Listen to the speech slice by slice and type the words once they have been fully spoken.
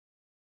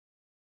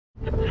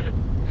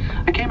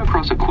I came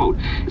across a quote.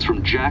 It's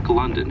from Jack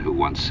London, who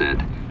once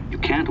said, "You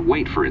can't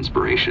wait for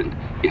inspiration.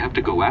 You have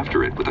to go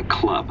after it with a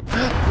club."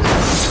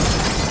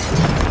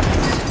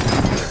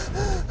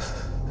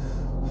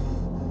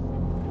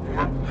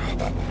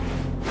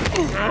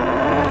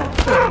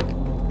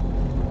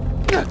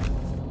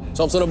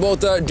 Something about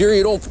that deer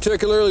you don't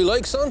particularly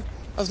like, son?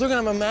 I was looking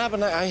at my map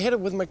and I hit it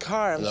with my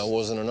car. That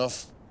wasn't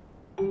enough.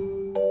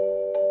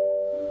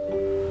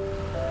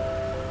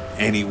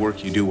 Any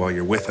work you do while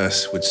you're with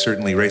us would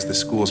certainly raise the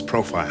school's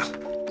profile.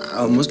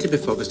 I'll mostly be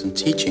focused on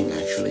teaching,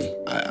 actually.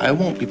 I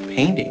won't be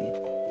painting.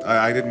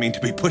 I didn't mean to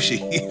be pushy.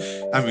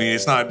 I mean,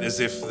 it's not as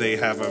if they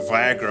have a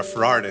Viagra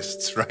for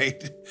artists,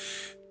 right?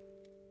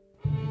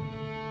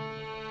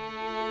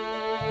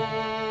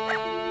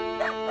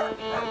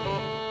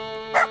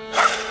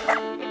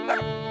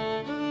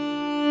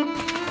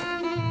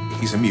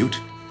 He's a mute.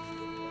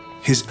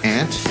 His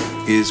aunt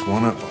is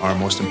one of our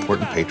most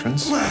important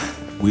patrons.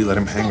 We let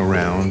him hang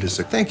around as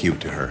a thank you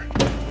to her.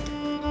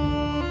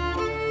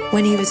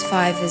 When he was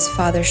 5, his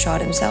father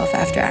shot himself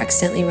after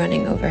accidentally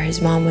running over his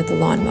mom with the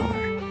lawnmower.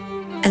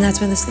 And that's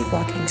when the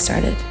sleepwalking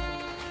started.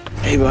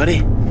 Hey,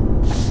 buddy.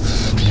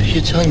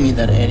 You're telling me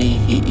that Eddie,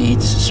 he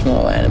eats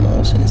small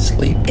animals in his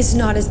sleep? It's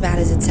not as bad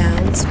as it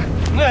sounds.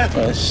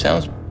 Well, it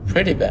sounds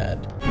pretty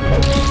bad.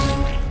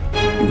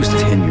 It was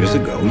 10 years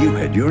ago you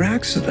had your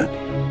accident.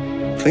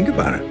 Think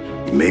about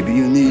it. Maybe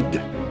you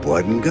need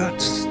blood and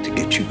guts to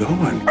get you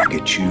going, to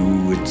get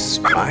you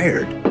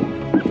inspired.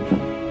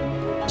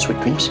 Sweet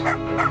dreams.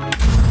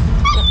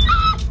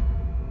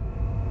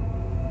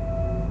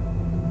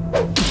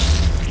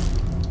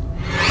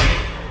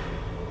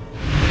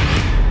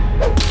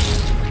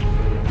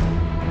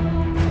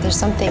 There's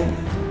something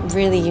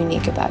really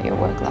unique about your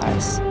work,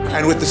 Lars.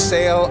 And with the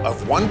sale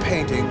of one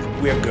painting,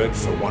 we are good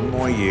for one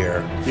more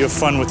year. You have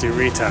fun with your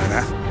retard,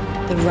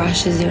 huh? The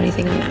rush is the only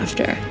thing I'm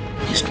after.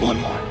 Just one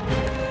more.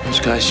 Those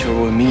guys sure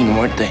were mean,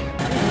 weren't they?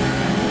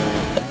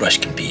 That rush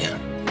can be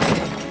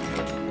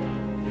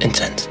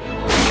intense.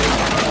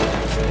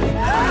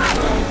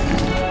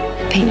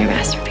 Paint your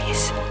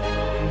masterpiece.